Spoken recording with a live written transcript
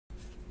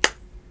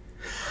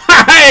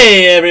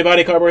Hey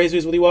everybody, Cardboard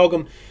Jesus with you.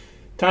 Welcome.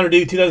 Time to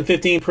do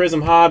 2015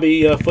 Prizm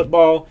Hobby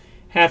football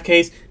half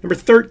case number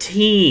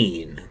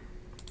 13.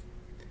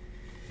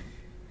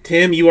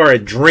 Tim, you are a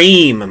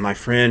dream, my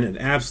friend, an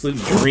absolute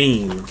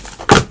dream.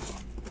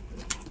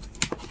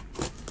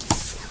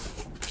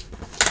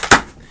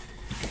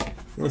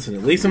 Listen,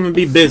 at least I'm gonna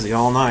be busy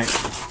all night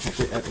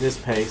at this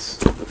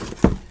pace.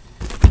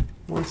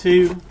 1,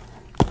 2,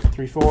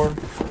 3, 4,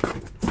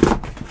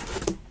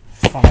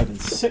 5,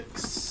 and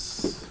 6.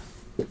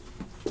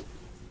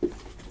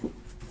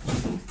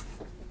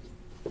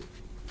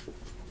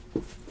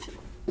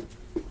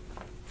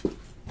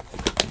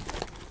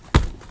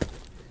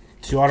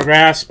 Two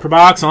autographs per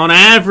box on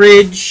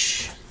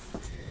average.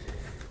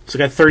 So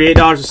got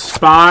 $38 a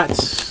spot.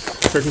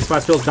 13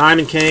 spots filled.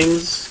 Diamond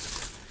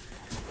Kings.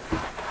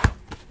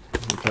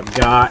 I've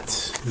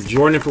got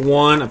Jordan in for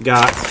 1. I've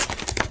got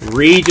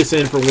Regis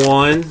in for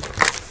 1.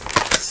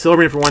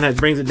 Silver in for 1. That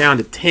brings it down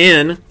to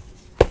 10.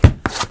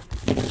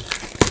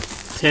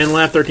 10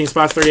 left. 13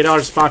 spots. $38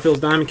 a spot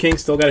fills. Diamond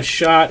Kings still got a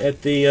shot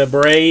at the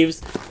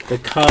Braves, the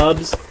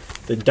Cubs,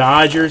 the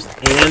Dodgers,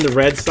 and the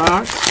Red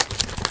Sox.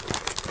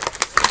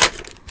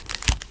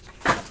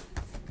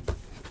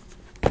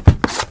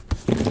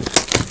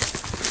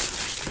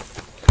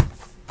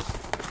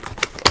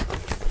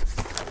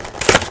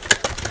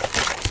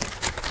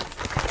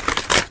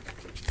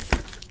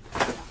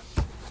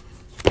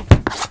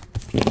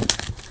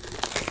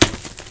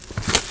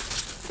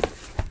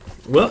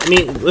 Well, I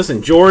mean,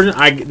 listen, Jordan,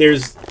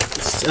 there's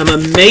some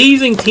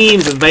amazing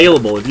teams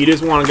available if you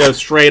just want to go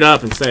straight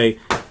up and say,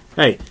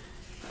 hey,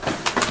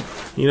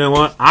 you know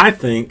what? I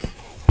think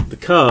the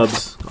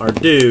Cubs are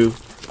due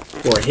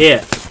for a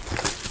hit.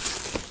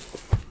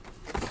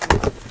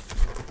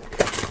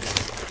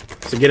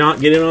 So get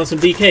in on some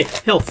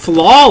DK. Hell,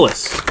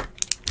 Flawless.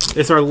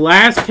 It's our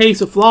last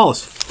case of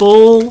Flawless.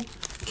 Full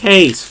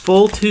case,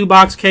 full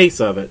 2-box case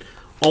of it.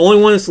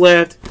 Only one that's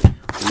left.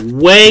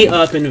 Way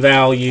up in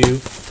value.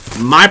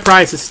 My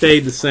price has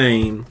stayed the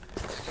same.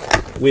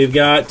 We've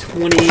got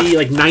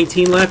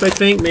 19 left, I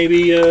think.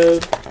 Maybe a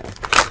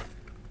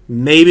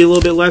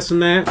little bit less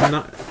than that.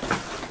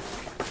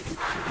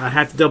 I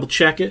have to double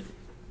check it.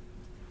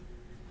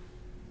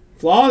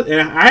 Flawless.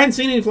 I hadn't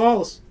seen any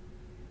Flawless.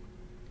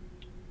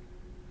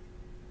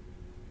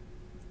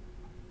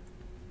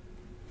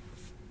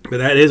 But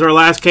that is our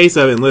last case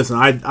of it. And listen,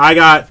 I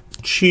got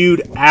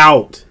chewed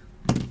out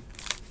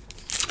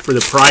for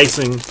the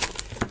pricing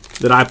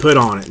that I put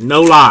on it.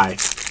 No lie.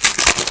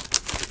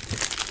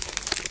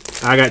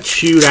 I got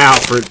chewed out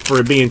for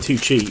it being too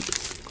cheap.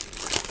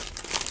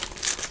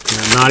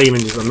 And I'm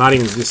not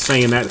even just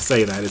saying that to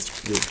say that.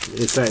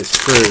 It's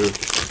true.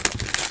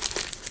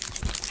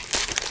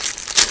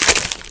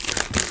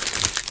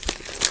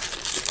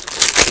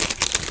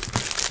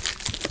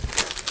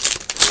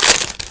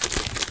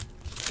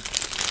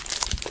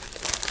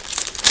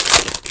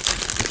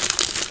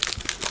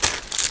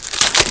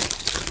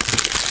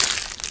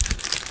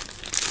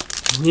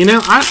 You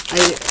know, I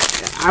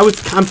was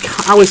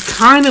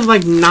kind of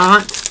like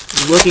not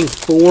looking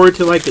forward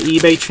to like the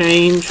eBay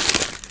change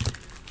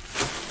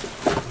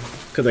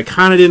because I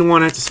kind of didn't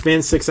want to have to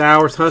spend 6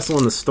 hours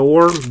hustling the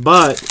store,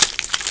 but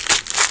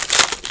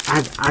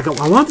I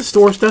want the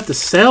store stuff to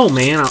sell,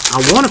 man.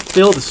 I want to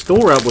fill the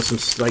store up with some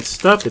like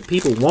stuff that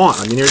people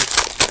want. I mean,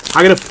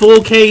 I got a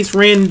full case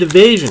random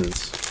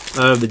divisions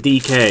of the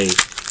DK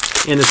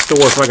in the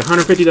store for like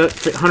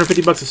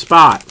 150 bucks a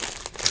spot.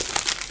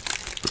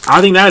 I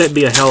think that'd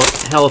be a hell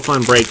of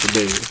fun break to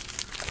do.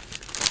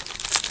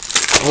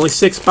 Only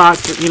 6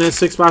 spots,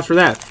 6 spots for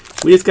that.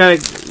 I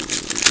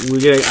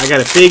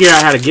gotta figure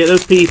out how to get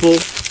those people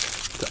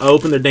to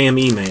open their damn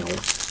email.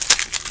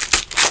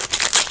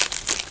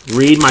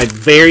 Read my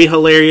very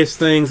hilarious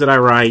things that I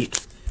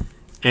write,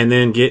 and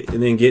then get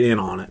in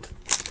on it.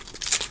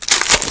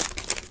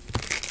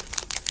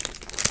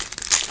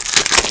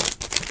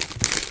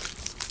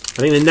 I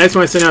think the next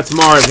one I send out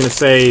tomorrow is going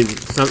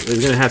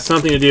to have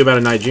something to do about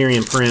a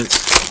Nigerian prince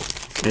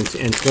and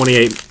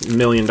 $28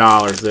 million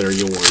that are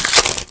yours.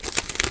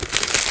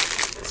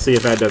 See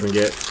if that doesn't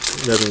get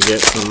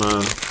some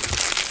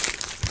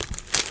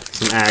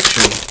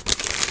action.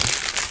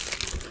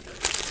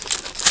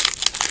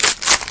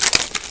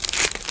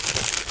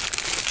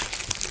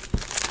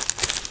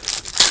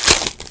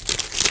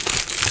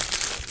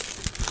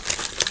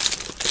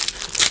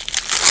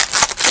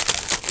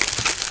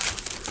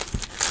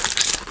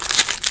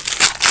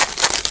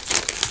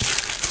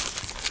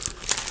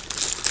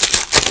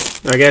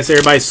 I guess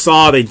everybody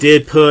saw they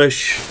did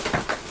push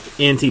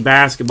NT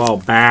basketball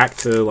back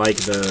to like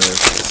the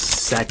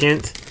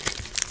 2nd,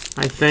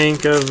 I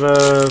think, of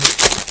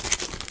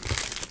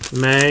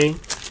May.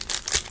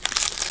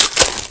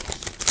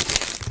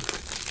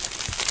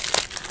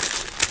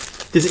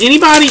 Does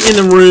anybody in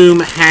the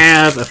room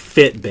have a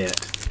Fitbit?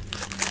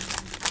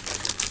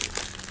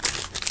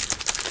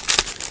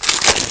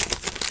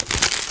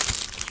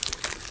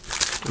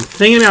 I'm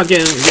thinking about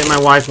getting my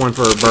wife one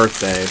for her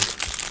birthday.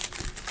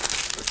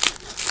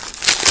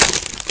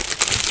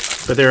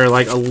 But there are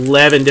like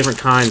 11 different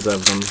kinds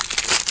of them.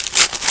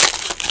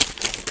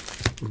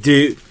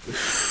 Dude,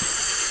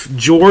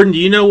 Jordan, do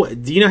you know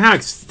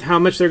how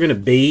much they're going to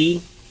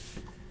be?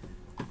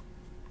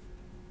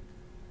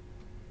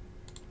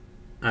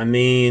 I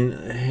mean,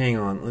 hang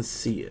on, let's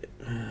see it.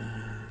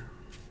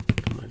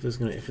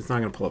 If it's not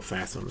going to pull up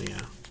fast on me, yeah.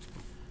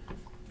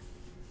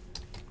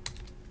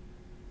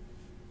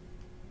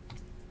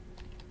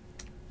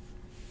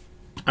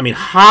 I mean,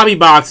 hobby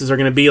boxes are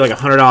going to be like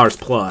 $100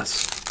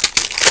 plus.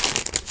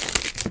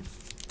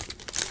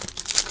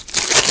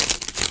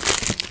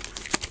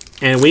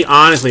 And we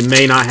honestly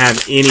may not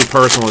have any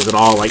personals at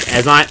all. Like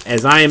as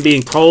I am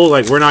being told,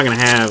 like we're not going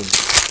to have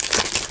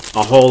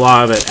a whole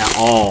lot of it at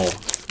all.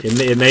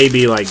 It may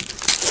be like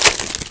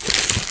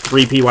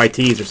 3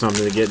 PYTs or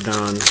something to get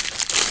done.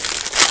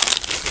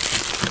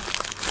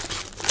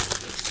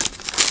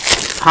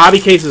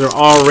 Hobby cases are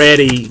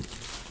already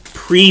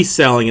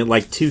pre-selling at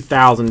like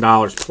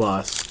 $2,000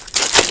 plus.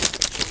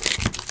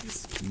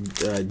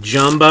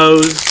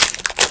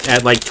 Jumbos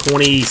at like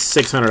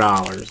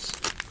 $2,600.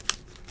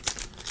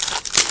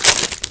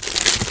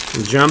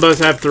 Jumbos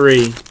have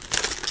 3.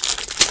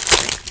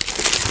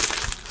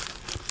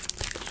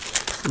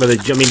 But the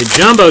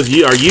jumbos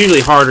are usually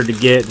harder to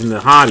get than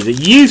the hobbies.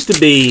 It used to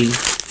be,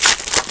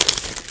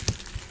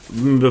 I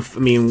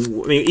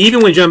mean,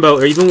 even when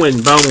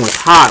Bowman was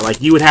hot, like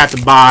you would have to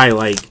buy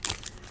like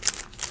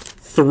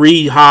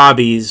 3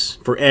 hobbies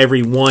for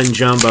every 1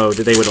 jumbo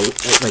that they would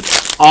like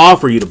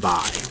offer you to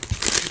buy.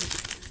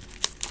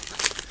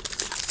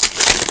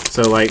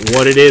 So like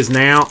what it is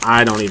now,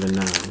 I don't even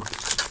know.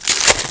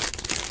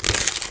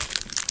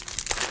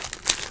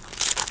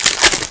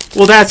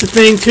 Well, that's the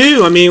thing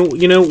too. I mean,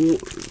 you know,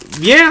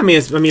 yeah.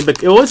 But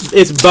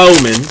it's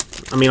Bowman.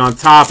 I mean, on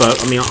top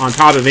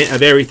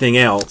of everything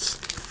else,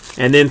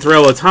 and then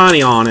throw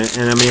Ohtani on it,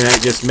 and I mean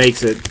that just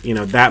makes it, you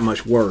know, that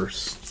much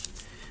worse.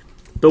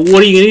 But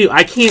what are you gonna do?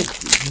 I can't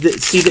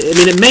see. I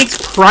mean, it makes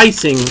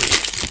pricing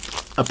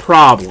a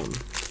problem.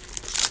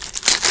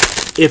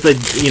 If a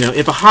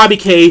hobby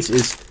case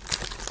is,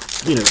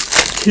 you know,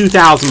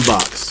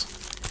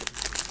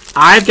 $2,000,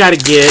 I've got to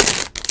get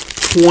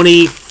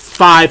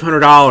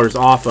 $2,500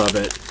 off of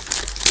it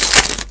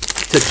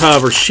to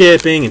cover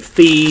shipping and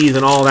fees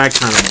and all that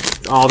kind of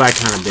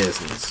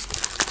business.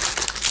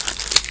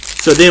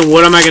 So then,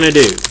 what am I going to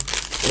do?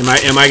 Am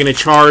I going to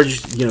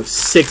charge, you know,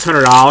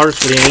 $600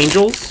 for the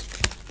Angels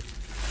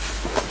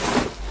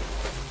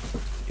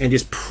and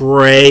just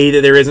pray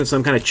that there isn't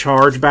some kind of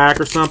chargeback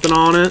or something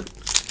on it?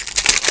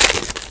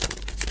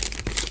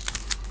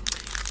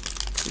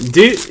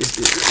 Dude,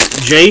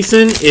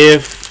 Jason,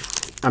 if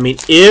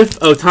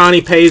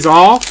Ohtani pays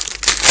off,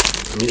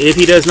 I mean, if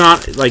he does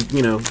not, like,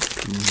 you know,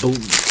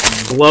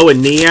 blow a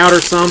knee out or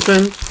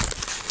something,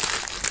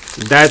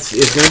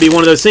 it's going to be one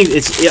of those things.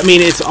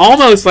 It's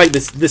almost like the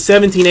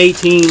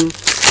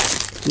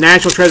 17-18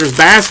 National Treasures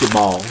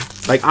basketball.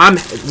 Like I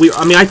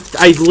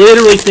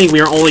literally think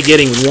we are only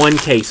getting 1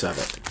 case of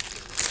it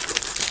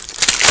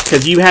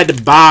because you had to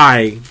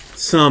buy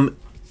some.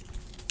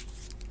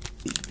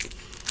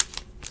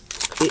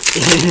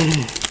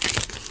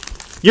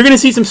 You're going to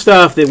see some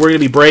stuff that we're going to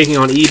be breaking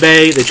on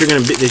eBay that you're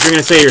going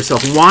to say to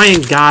yourself, why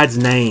in God's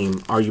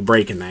name are you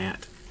breaking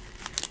that?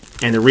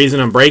 And the reason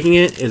I'm breaking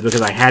it is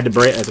because I had to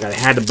buy it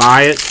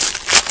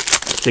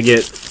to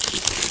get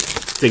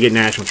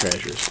National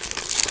Treasures.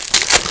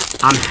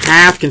 I'm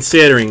half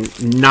considering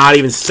not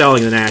even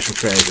selling the National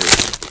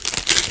Treasures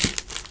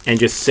and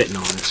just sitting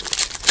on it.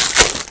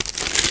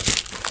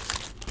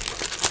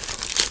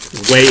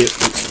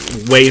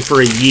 Wait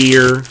for a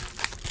year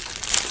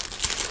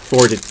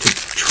for it to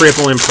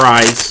triple in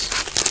price,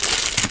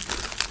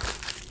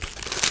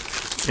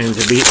 and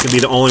to be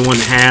the only one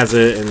that has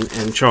it,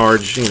 and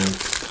charge, you know,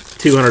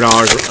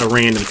 $200 a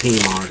random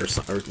team on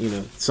it, or you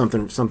know,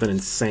 something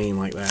insane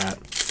like that.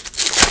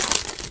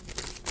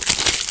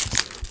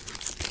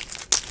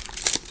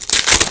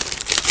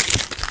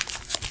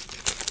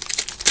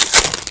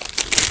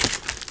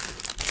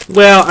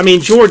 Well, I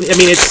mean, Jordan, I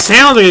mean, it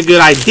sounds like a good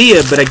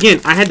idea, but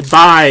again, I had to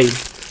buy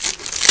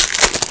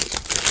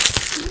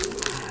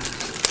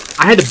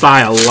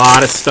a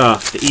lot of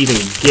stuff to even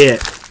get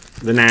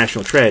the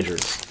National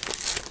Treasures.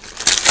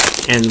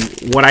 And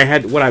what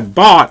I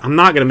bought, I'm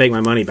not going to make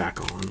my money back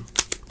on.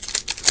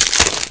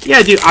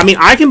 Yeah, dude, I mean,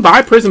 I can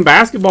buy Prizm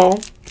basketball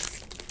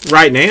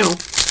right now.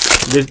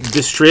 The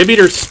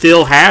distributors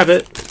still have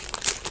it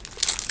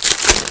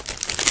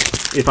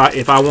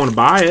if I want to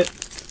buy it.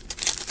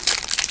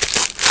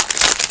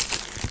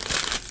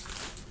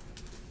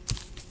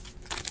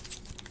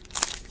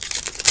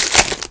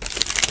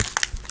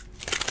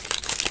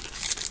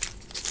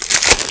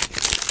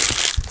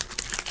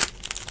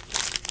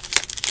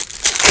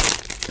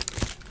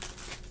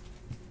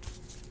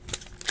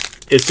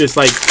 It's just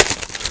like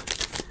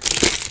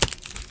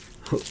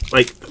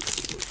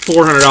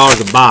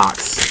 $400 a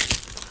box.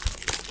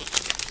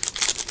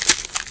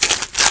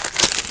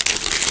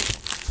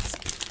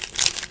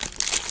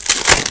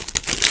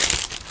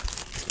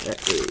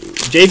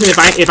 Jason,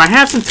 if I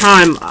have some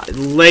time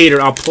later,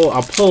 I'll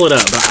pull it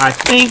up. But I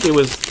think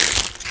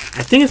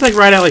it's like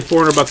right at like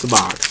 $400 a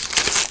box.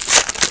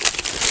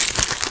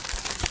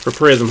 for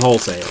Prizm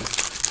wholesale.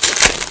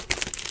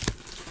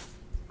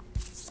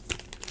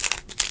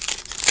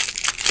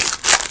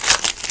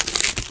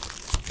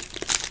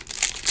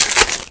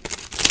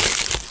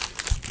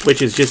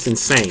 Which is just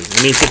insane.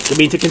 I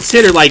mean, to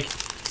consider, like,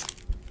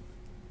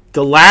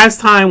 the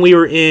last time we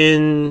were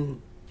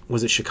in,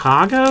 was it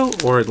Chicago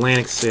or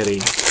Atlantic City?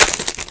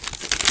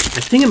 I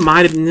think it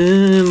might have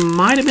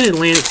been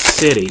Atlantic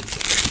City.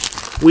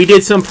 We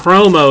did some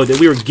promo that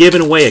we were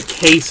giving away a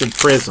case of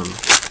Prizm.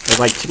 Of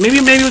like, maybe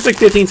it was like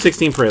 15,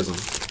 16 Prizm. I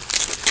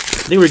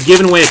think we were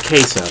giving away a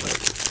case of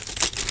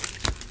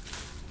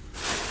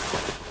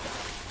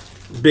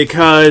it.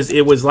 Because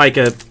it was like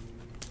a,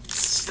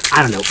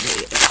 I don't know,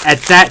 at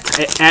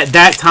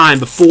that time,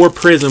 before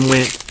Prizm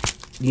went,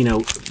 you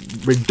know,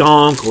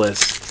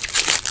 redonkulous,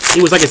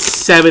 it was like a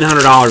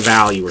 $700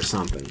 value or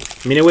something.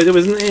 I mean, it was you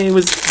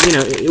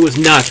know, it was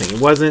nothing.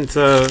 It wasn't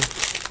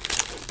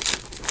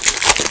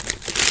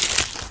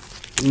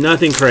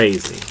nothing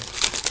crazy.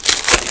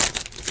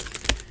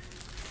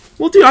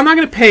 Well, dude, I'm not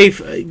gonna pay.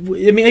 I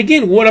mean,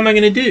 again, what am I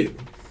gonna do?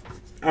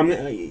 I'm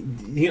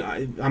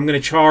gonna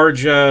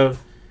charge. You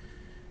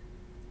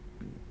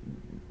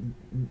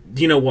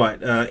know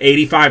what?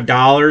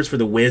 $85 for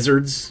the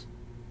Wizards.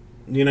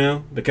 You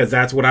know, because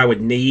that's what I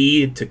would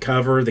need to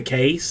cover the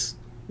case.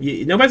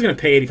 Nobody's going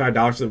to pay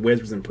 $85 for the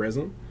Wizards in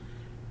Prizm.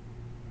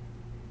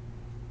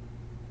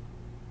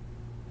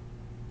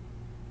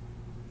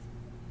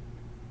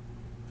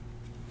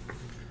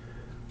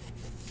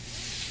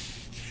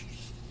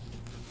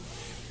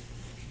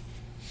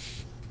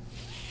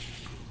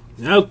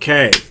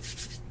 Okay.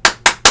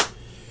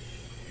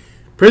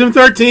 Prizm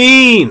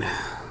 13.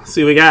 Let's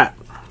see what we got.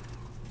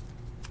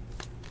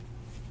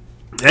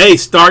 Hey,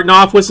 starting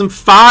off with some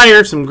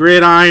fire, some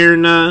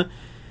Gridiron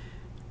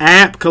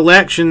app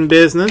collection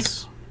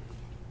business.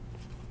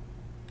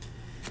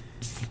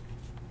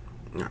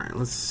 All right,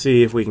 let's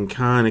see if we can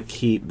kind of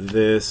keep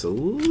this a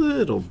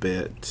little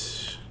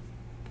bit.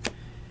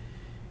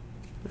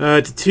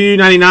 To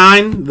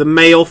 $2.99, the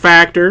mail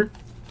factor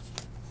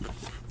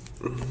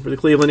for the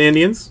Cleveland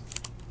Indians.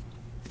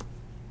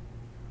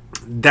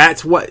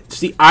 That's what.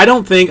 See, I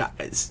don't think,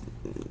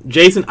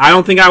 Jason. I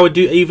don't think I would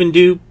even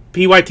do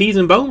PYTs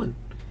and Bowman.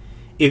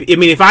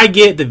 If I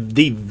get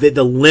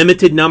the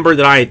limited number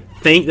that I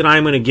think that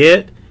I'm going to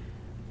get,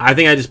 I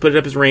think I just put it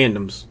up as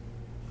randoms,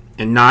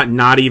 and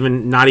not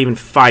even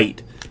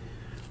fight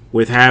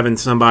with having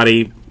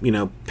somebody, you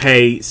know,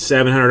 pay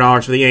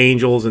 $700 for the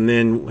Angels and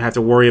then have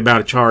to worry about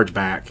a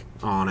chargeback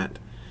on it.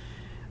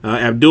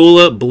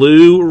 Abdullah,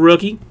 blue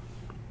rookie.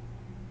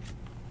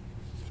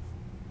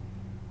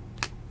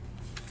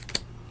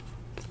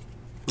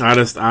 I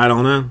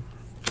don't know.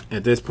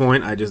 At this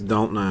point, I just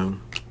don't know.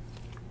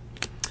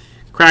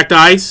 Cracked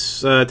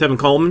Ice, Tevin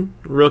Coleman,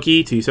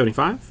 rookie,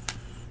 $275.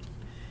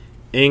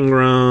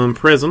 Ingram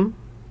Prizm.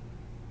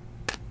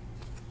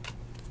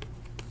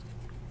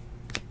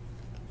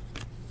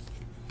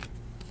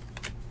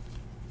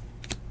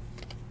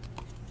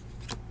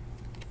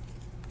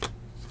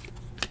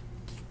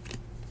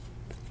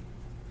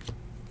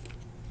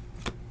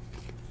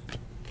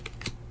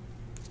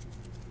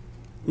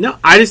 No,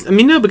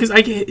 no, because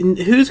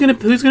who's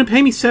gonna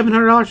pay me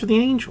 $700 for the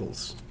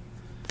Angels?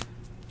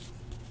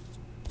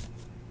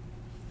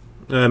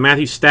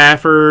 Matthew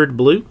Stafford,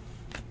 blue.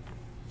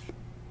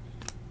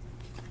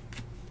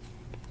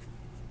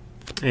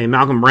 And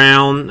Malcolm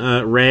Brown,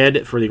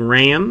 red for the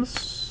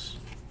Rams.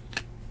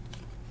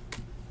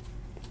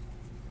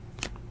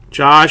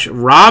 Josh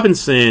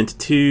Robinson,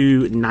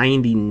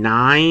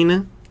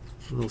 $2.99.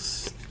 We'll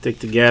stick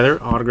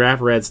together, autograph,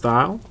 red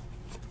style.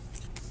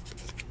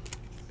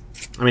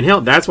 I mean,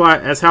 hell, that's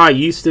how I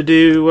used to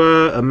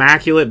do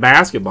immaculate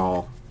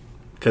basketball.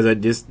 Because I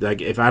just,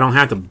 like, if I don't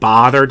have to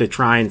bother to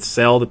try and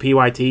sell the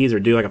PYTs or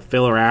do like a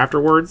filler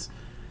afterwards,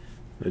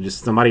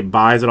 just somebody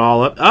buys it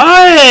all up.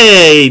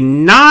 Hey,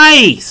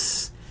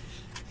 nice,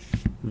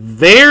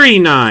 very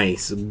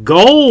nice,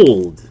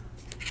 gold,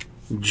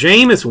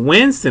 Jameis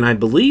Winston. I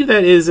believe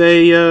that is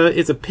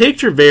it's a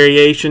picture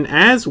variation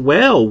as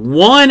well.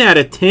 1 out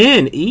of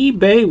 10,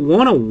 eBay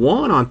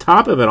 101 on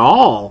top of it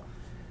all.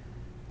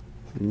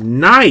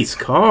 Nice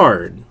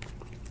card.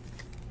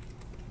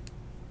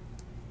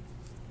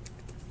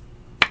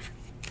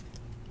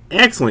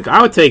 Excellent.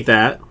 I would take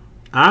that.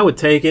 I would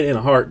take it in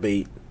a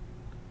heartbeat.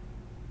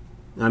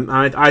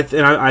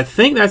 I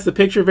think that's the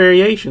picture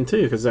variation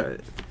too, because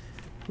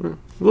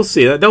we'll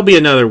see. There'll be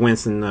another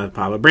Winston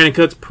pop-up. Brandon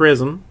Cooks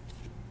Prizm.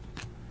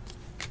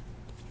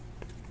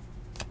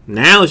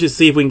 Now let's just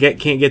see if we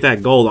can't get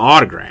that gold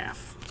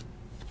autograph.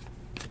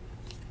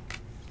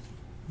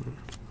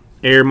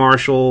 Air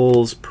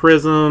Marshals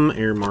Prizm.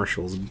 Air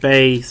Marshals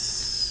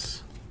base.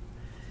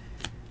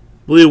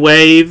 Blue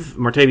Wave,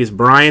 Martavius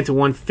Bryant to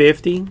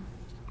 150.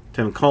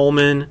 Tevin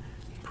Coleman,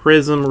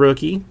 Prizm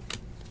rookie.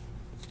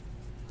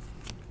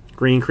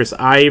 Green Chris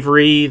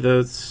Ivory,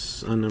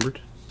 that's unnumbered.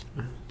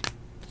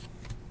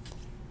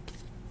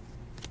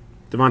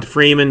 Devonta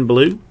Freeman,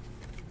 blue.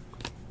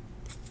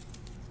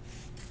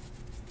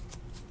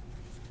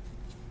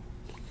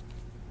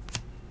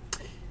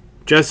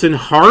 Justin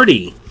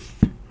Hardy,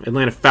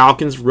 Atlanta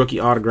Falcons rookie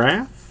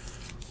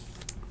autograph.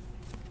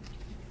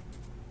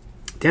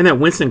 Damn, that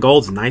Winston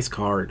Gold's a nice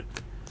card.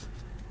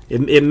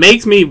 It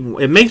makes me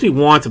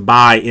want to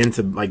buy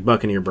into like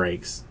Buccaneer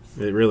breaks.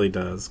 It really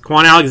does.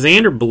 Quan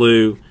Alexander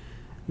blue,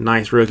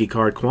 nice rookie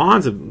card.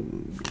 Quan's a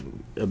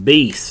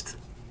beast.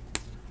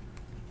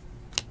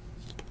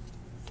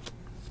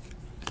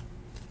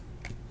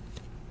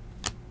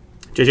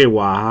 JJ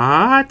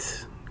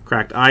Watt,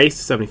 cracked ice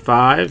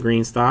 75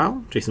 green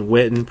style. Jason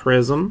Witten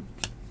Prizm.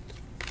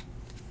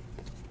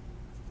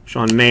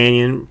 Sean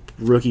Mannion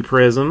rookie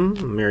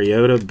Prizm.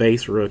 Mariota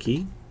base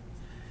rookie.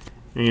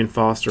 Ian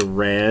Foster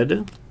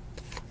red.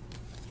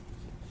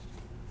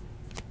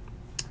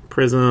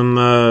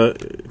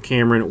 Prizm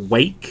Cameron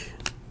Wake.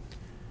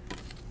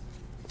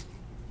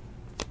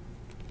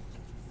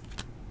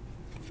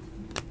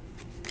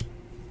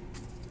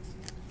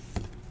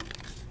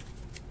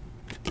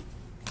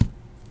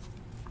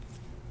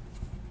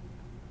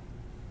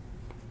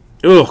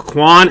 Ugh,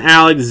 Quan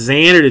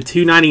Alexander to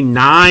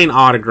 299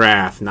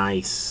 autograph.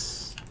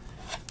 Nice.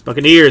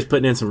 Buccaneers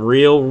putting in some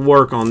real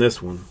work on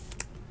this one.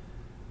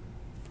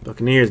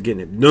 Buccaneers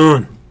getting it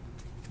done.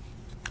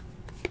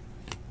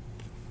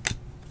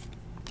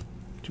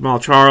 Jamal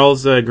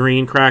Charles,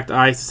 green cracked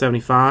ice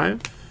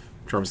 75.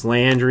 Jarvis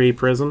Landry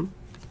Prizm.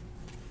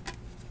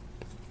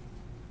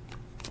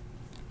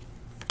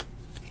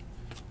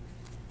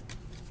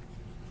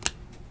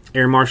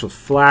 Aaron Marshall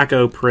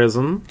Flacco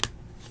Prizm.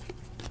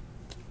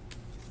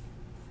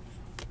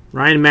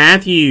 Ryan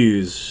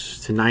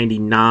Matthews to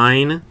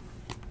 99.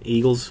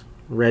 Eagles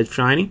red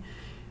shiny.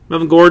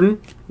 Melvin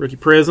Gordon rookie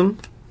Prizm.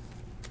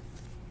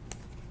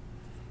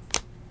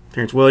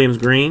 Terrence Williams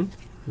green,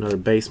 another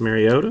base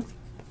Mariota.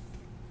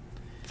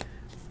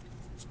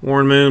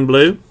 Warren Moon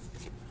blue.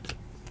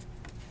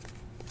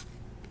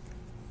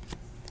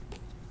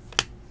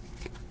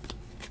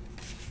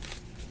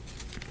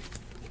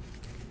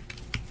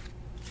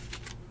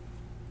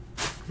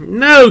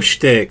 No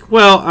shtick.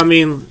 Well, I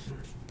mean,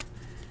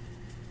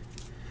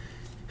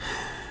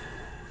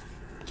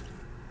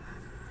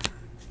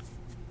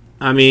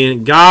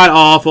 god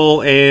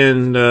awful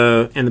and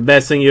the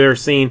best thing you've ever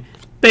seen.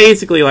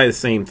 Basically like the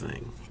same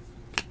thing.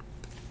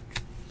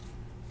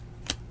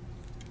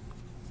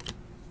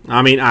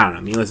 I mean, I don't know.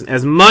 I mean, listen,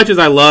 as much as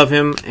I love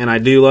him, and I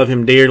do love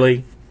him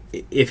dearly,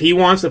 if he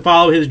wants to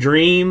follow his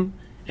dream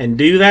and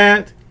do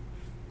that,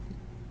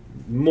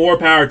 more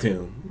power to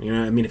him. You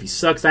know, I mean, if he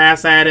sucks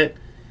ass at it,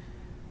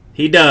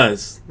 he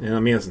does. You know, I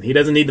mean, listen, he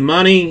doesn't need the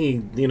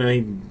money.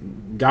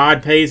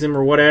 God pays him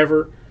or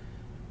whatever.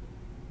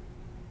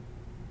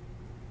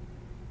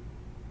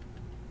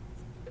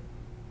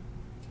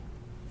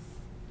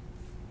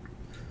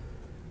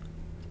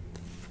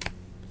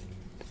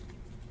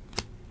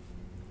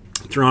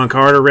 Teron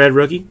Carter, red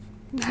rookie.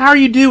 How are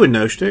you doing,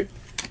 No Stick?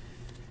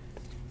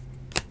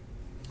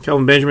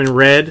 Kelvin Benjamin,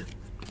 red.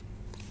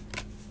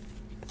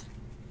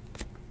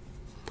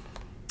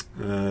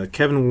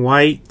 Kevin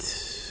White,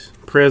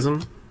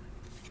 Prizm.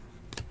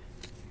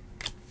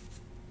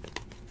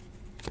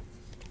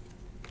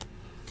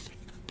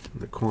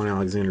 The Quan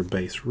Alexander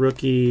base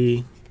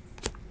rookie.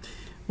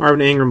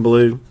 Marvin Ingram,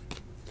 blue.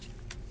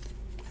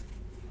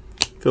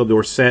 Phil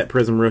Dorsett,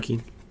 Prizm rookie.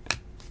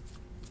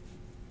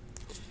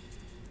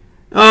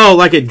 Oh,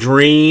 like a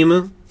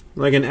dream.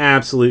 Like an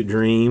absolute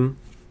dream.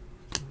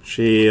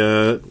 She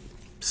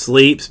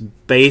sleeps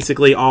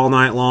basically all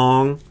night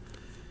long.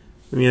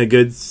 I mean, a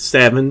good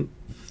 7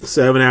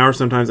 hours,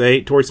 sometimes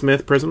 8. Torrey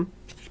Smith, Prizm.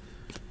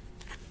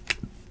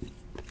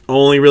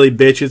 Only really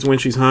bitches when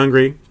she's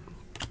hungry.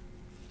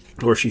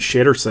 Or she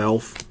shit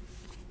herself.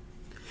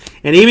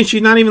 And even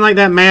she's not even like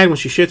that mad when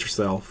she shits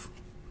herself.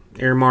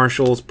 Air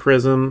Marshall's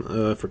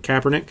Prizm for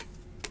Kaepernick.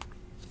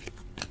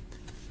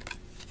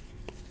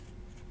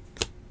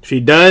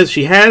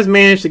 She has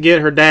managed to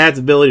get her dad's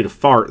ability to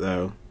fart,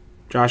 though.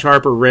 Josh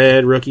Harper,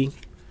 red rookie.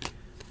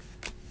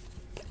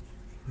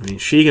 I mean,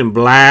 she can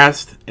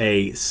blast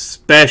a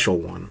special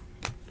one.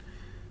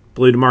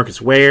 Blue DeMarcus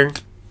Ware.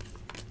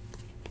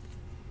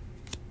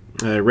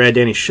 Red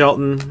Danny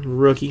Shelton,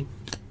 rookie.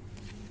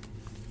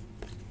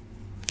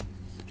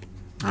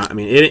 I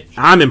mean,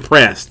 I'm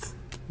impressed.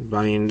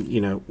 I mean,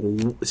 you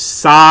know,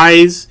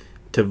 size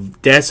to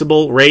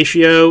decibel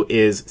ratio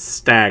is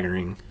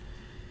staggering.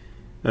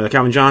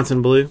 Calvin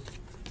Johnson, blue.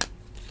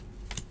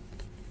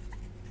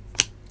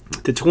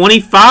 To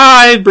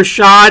 25,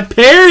 Brashad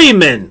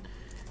Perryman.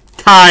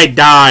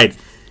 Tie-dyed.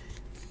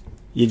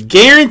 You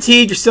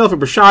guaranteed yourself a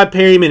Brashad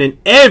Perryman in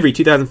every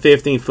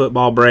 2015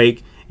 football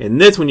break,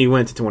 and this one you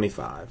went to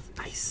 25.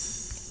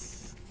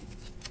 Nice.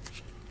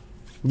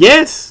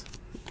 Yes,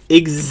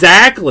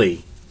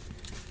 exactly.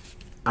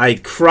 I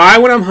cry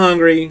when I'm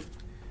hungry.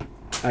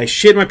 I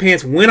shit my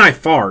pants when I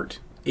fart,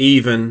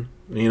 even.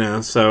 You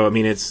know, so I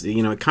mean, it's,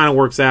 you know, it kind of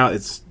works out.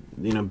 It's,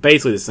 you know,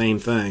 basically the same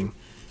thing.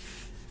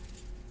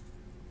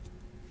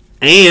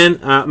 And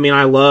I mean,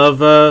 I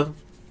love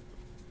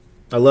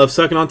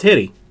sucking on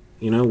titty,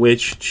 you know,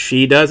 which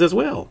she does as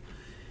well.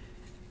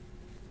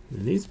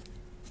 And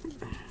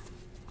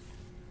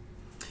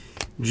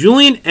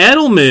Julian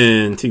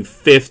Edelman to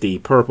 50,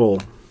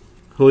 purple.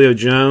 Julio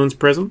Jones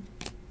Prizm.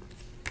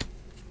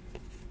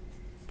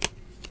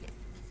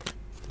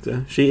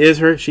 So she is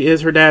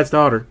her dad's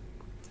daughter.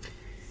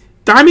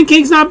 Diamond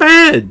King's not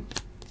bad.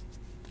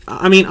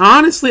 I mean,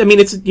 honestly, I mean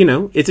it's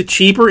it's a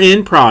cheaper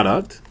end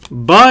product,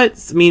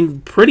 but I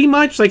mean pretty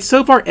much like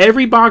so far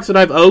every box that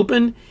I've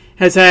opened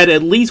has had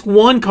at least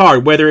one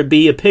card, whether it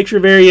be a picture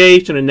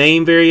variation, a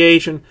name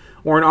variation,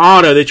 or an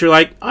auto that you're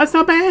like, oh, it's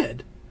not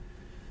bad.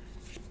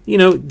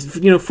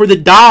 For the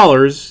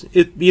dollars,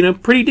 it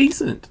pretty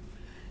decent.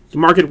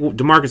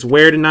 DeMarcus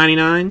Ware to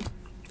 99.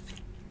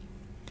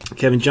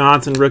 Kevin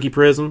Johnson rookie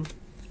Prizm.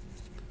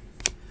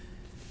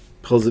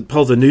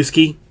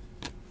 Polzanowski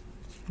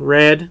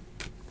red.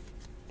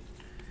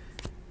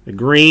 The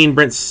green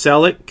Brent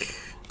Selleck.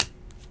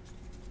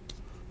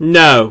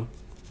 No,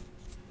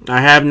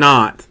 I have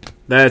not.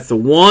 That's the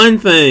one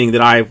thing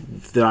that I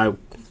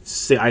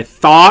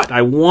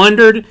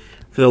wondered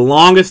for the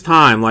longest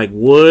time. Like,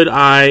 would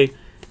I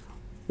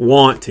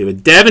want to? A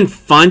Devin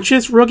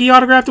Funchess rookie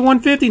autograph to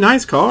 150.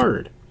 Nice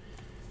card.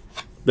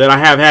 That I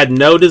have had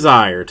no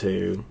desire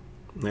to.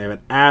 I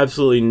have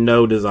absolutely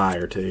no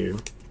desire to.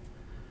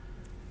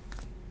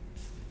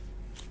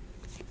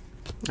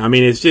 I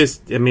mean, it's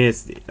just. I mean,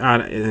 it's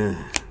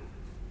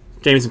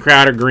Jamison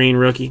Crowder green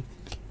rookie.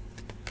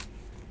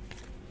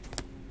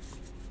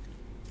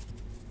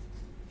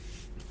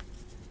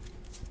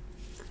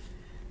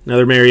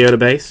 Another Mariota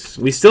base.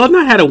 We still have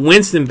not had a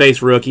Winston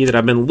base rookie that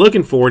I've been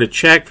looking for to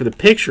check for the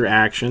picture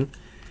action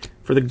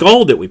for the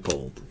gold that we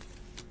pulled.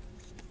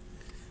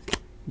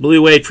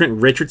 Blue Wave Trent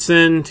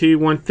Richardson to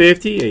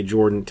 150. A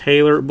Jordan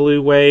Taylor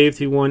Blue Wave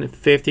to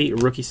 150. A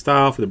rookie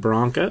style for the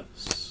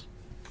Broncos.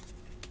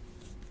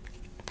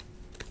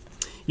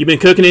 You been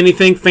cooking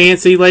anything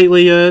fancy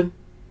lately,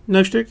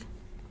 No Stick?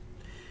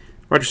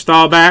 Roger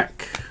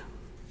Staubach.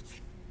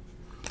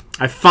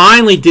 I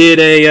finally did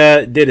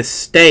a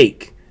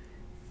steak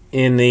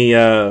in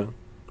the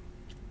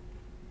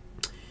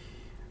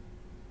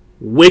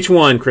which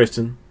one,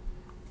 Kristen?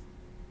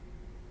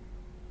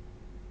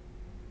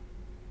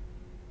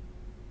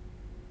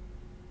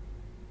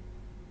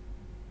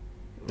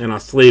 And I'll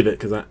sleeve it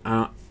because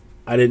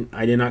I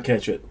did not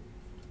catch it.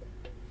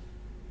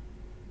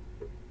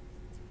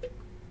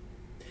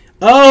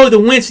 Oh, the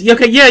Winston.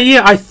 Okay,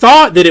 yeah. I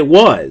thought that it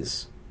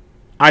was.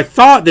 I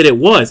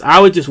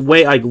would just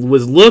wait. I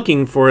was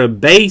looking for a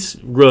base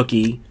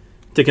rookie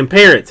to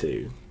compare it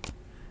to.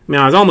 I mean,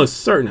 I was almost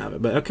certain of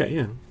it, but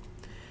okay,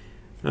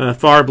 yeah.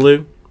 Far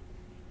blue.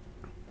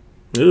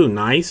 Ooh,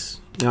 nice.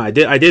 No, I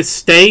did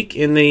steak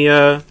in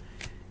the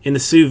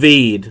sous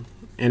vide,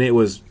 and it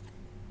was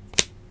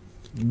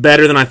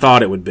better than I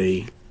thought it would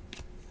be.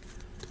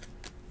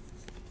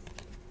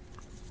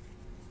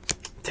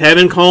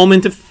 Tevin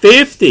Coleman to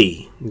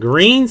 50,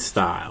 green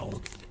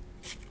style.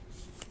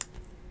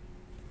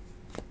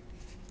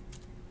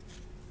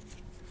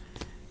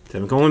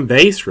 Tevin Coleman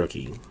base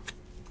rookie.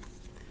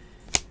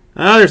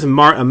 Oh, there's a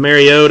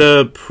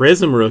Mariota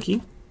Prizm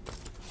rookie.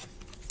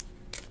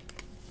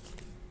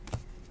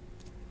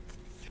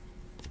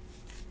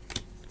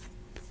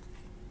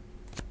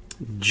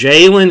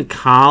 Jalen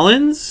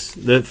Collins.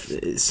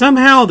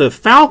 Somehow the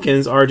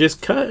Falcons are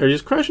just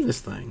crushing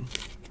this thing.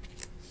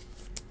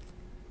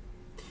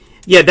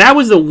 Yeah, that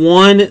was the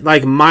one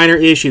like minor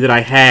issue that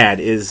I had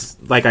is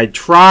like I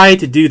tried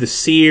to do the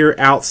sear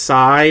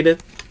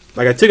outside.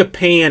 Like I took a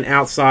pan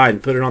outside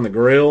and put it on the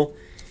grill.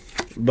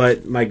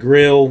 But my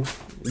grill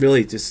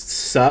really just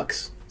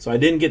sucks, so I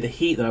didn't get the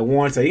heat that I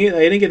wanted. So I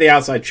didn't get the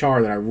outside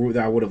char that I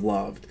would have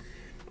loved.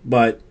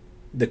 But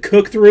the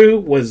cook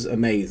through was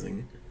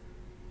amazing.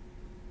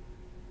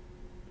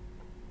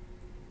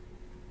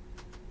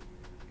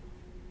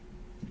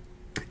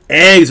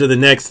 Eggs are the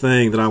next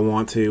thing that I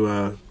want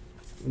to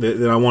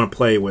that I want to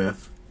play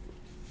with.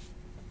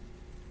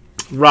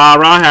 Rah,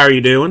 how are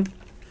you doing?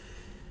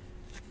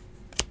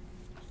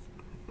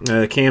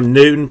 Cam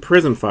Newton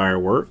Prizm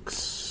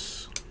Fireworks.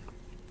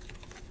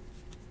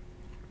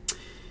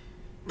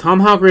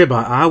 Tomahawk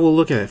ribeye. I will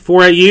look at it.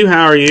 4AU,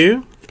 how are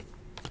you?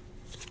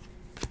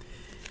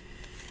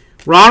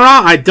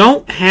 Rara, I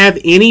don't have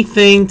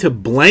anything to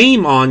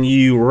blame on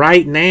you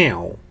right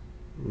now,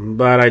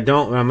 but I'm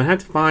gonna have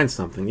to find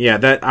something. Yeah,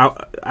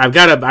 I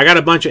got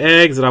a bunch of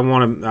eggs that I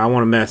want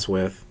to mess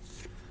with.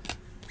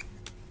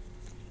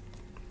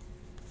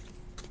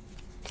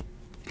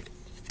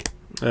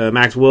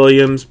 Max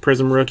Williams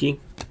Prizm rookie.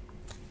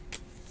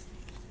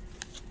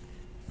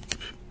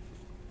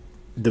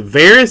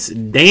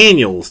 DeVaris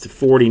Daniels to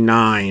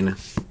 49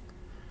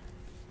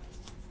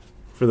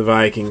 for the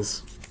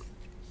Vikings.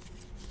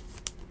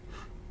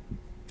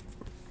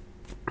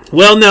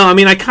 Well, no, I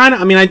mean,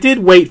 I did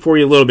wait for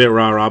you a little bit,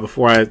 rah,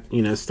 before I,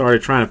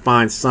 started trying to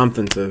find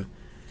something to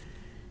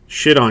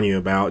shit on you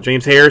about.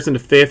 James Harrison to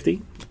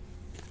 50.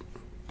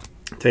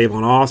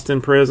 Tavon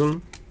Austin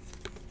Prizm.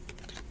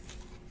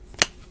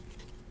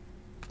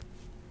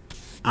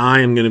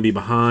 I am going to be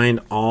behind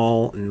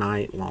all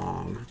night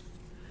long.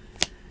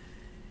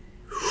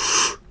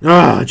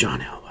 Ah,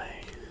 John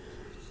Elway.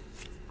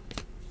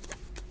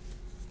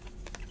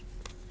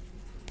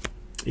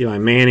 Eli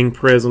Manning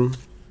Prizm.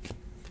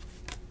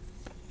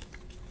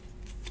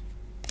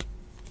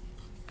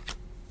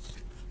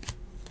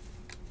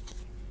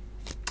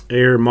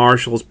 Air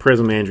Marshall's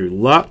Prizm Andrew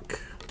Luck.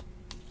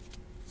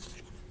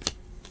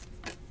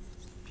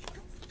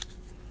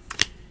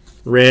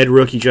 Red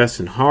rookie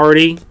Justin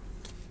Hardy.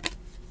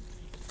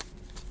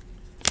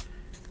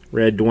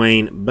 Red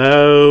Dwayne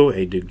Bowe.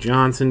 A Duke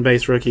Johnson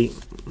base rookie.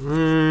 I'm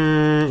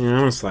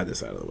going to slide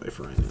this out of the way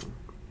for right now.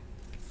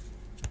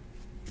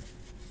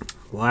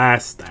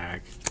 Last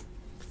stack.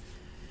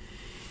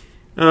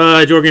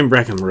 Jorgen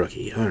Breckham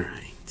rookie. All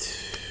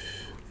right.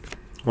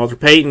 Walter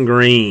Payton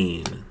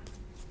green.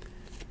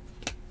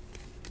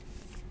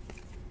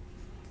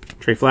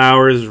 Trey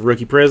Flowers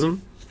rookie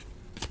Prizm.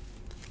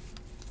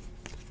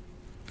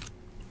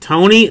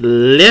 Tony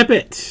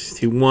Lippett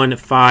to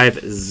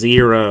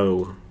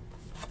 150.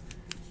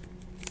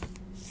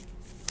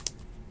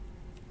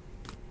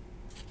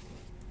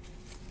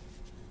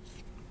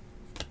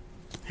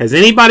 Has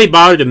anybody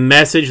bothered to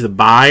message the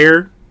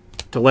buyer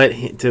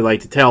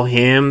to tell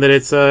him that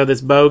it's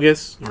that's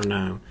bogus or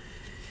no?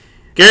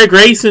 Garrett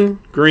Grayson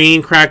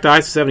green cracked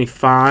ice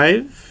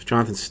 75.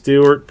 Jonathan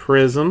Stewart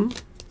Prizm.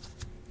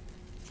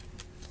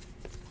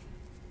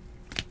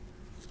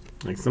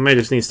 Like somebody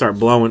just needs to start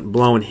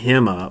blowing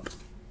him up.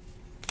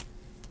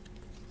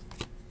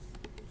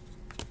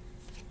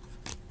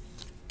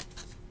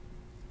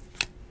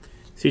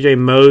 CJ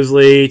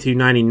Mosley to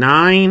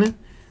 99.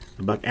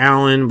 Buck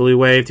Allen Blue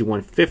Wave to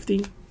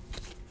 150.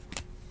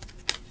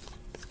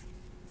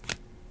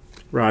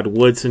 Rod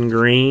Woodson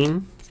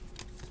green.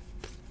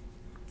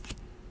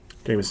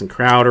 Jamison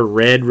Crowder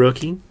red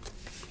rookie.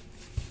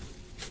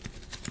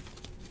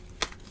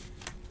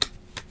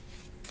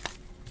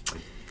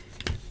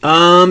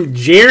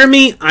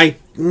 Jeremy,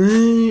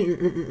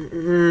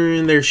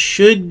 there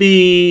should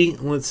be,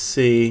 let's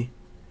see.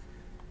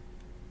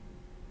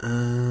 I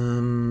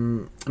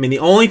mean, the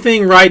only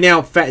thing right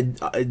now,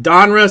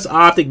 Donruss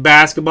Optic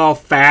Basketball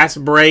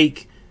Fast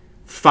Break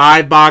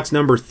 5-box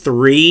number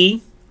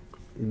 3.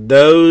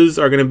 Those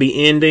are going to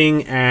be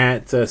ending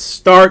at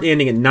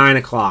ending at 9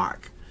 o'clock.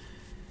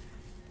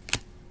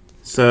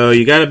 So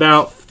you got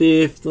about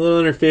a little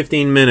under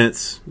 15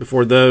 minutes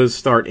before those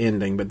start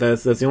ending. But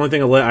that's the only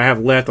thing I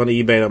have left on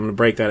eBay. I'm going to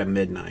break that at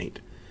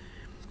midnight.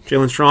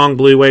 Jalen Strong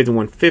Blue Wave to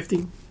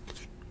 150.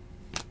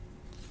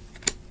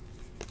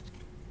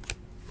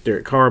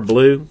 Derek Carr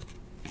blue.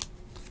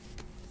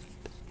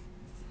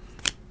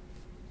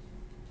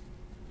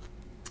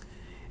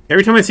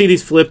 Every time I see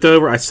these flipped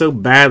over, I so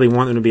badly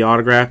want them to be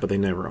autographed, but they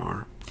never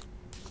are.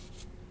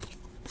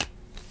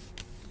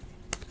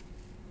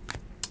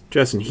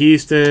 Justin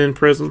Houston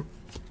Prizm.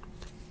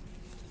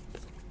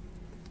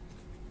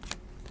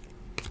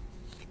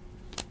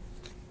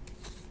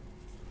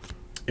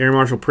 Air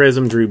Marshall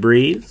Prizm Drew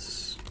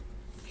Brees.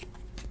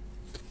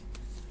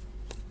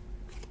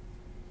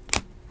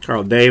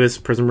 Carl Davis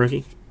Prizm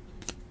rookie.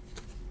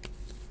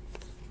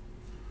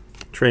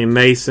 Trey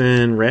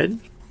Mason red.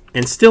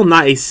 And still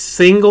not a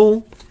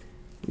single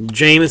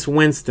Jameis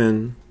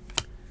Winston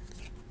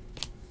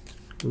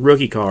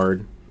rookie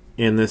card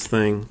in this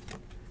thing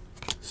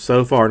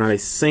so far. Not a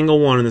single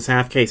one in this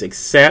half case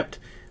except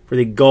for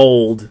the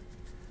gold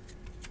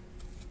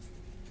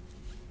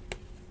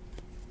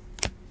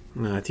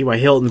T.Y.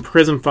 Hilton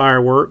Prizm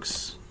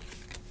Fireworks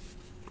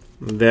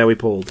that we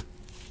pulled.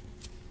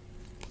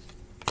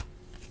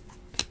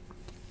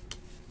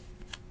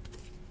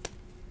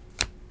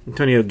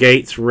 Antonio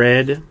Gates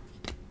red.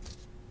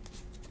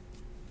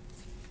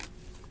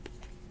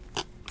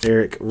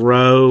 Eric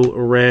Rowe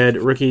red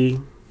rookie.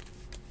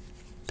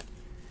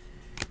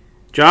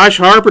 Josh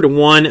Harper to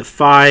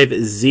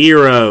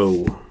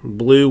 150.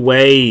 Blue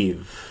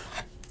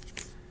Wave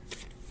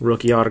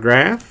rookie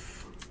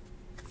autograph.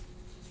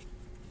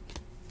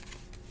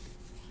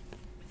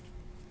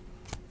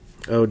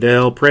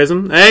 Odell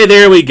Prizm. Hey,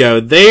 there we go.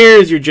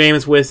 There's your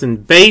Jameis Winston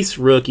base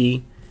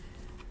rookie.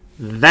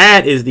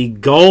 That is the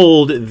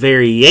gold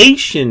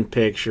variation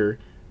picture.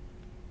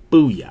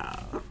 Booyah.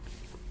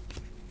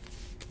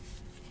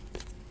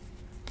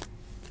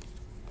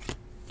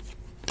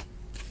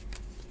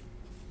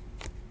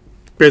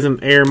 Prizm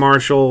Air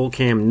Marshall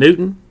Cam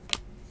Newton.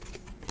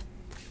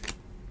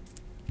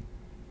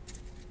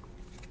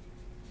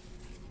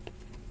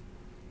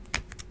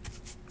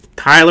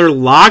 Tyler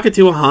Lockett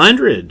to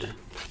 100.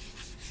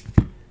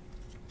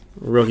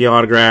 Rookie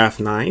autograph,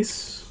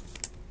 nice.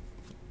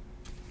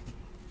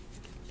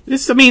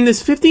 This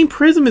 15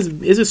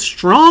 Prizm is a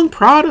strong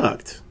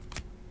product.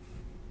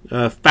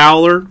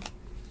 Fowler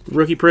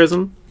rookie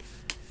Prizm.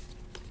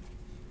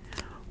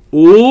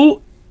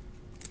 Ooh.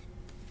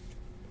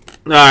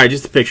 Alright,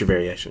 just a picture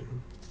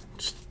variation.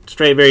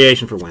 Straight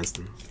variation for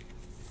Winston.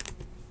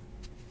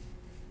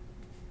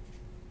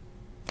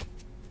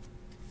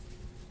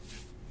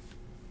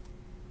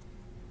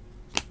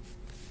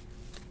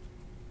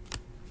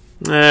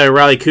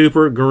 Riley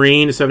Cooper,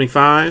 green to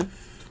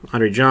 75.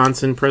 Andre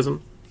Johnson,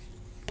 Prizm.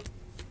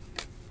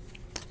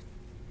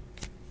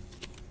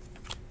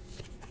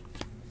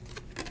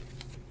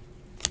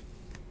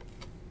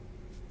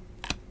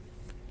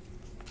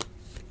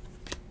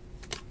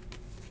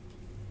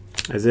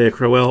 Isaiah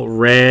Crowell,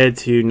 red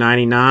to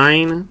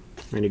 99.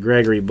 Randy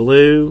Gregory,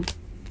 blue.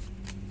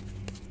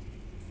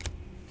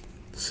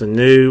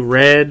 Sanu,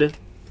 red.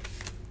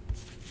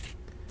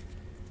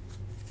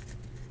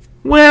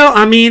 Well,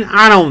 I mean,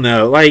 I don't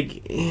know.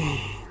 Like,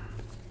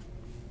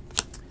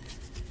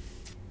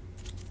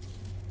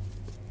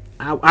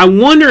 I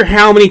wonder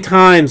how many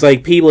times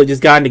like people have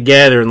just gotten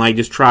together and like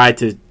just tried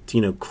to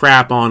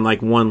crap on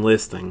like one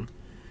listing.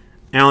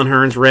 Alan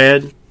Hearns,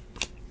 red.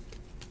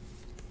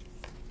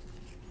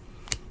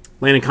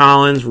 Landon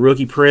Collins,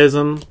 rookie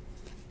Prizm.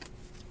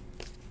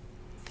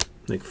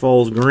 Nick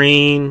Foles,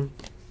 green.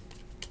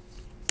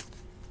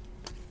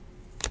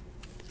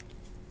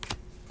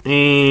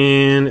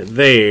 And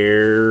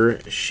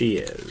there she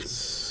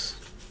is.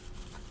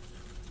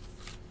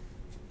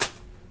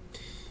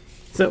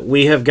 So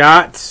we have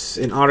got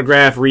an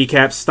autograph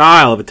recap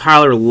style of a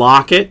Tyler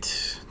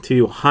Lockett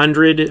to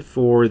 100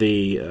 for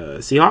the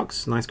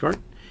Seahawks. Nice card.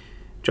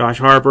 Josh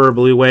Harper,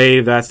 Blue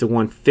Wave, that's to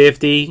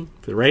 150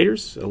 for the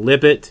Raiders. A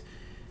Lippett,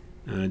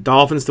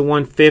 Dolphins to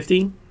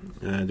 150.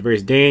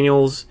 DeVarius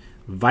Daniels,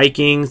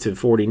 Vikings to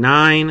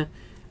 49.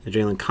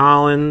 Jalen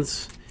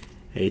Collins.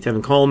 A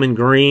Tevin Coleman,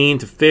 green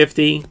to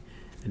 50.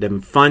 A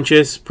Devin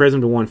Funchess,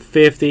 Prizm to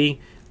 150.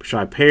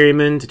 Brashad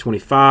Perryman to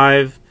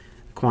 25.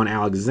 Quan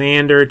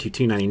Alexander to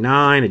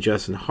 299. A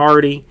Justin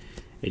Hardy.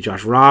 A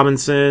Josh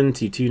Robinson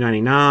to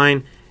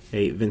 299.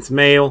 A Vince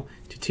Mayle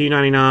to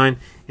 299.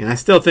 And I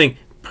still think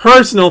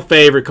personal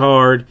favorite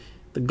card,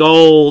 the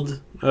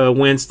gold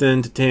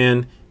Winston to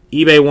 10.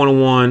 eBay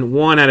 101,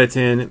 1 out of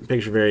 10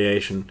 picture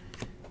variation.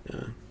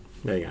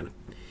 There you got it.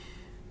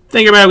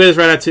 Think about it, with this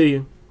right out to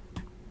you.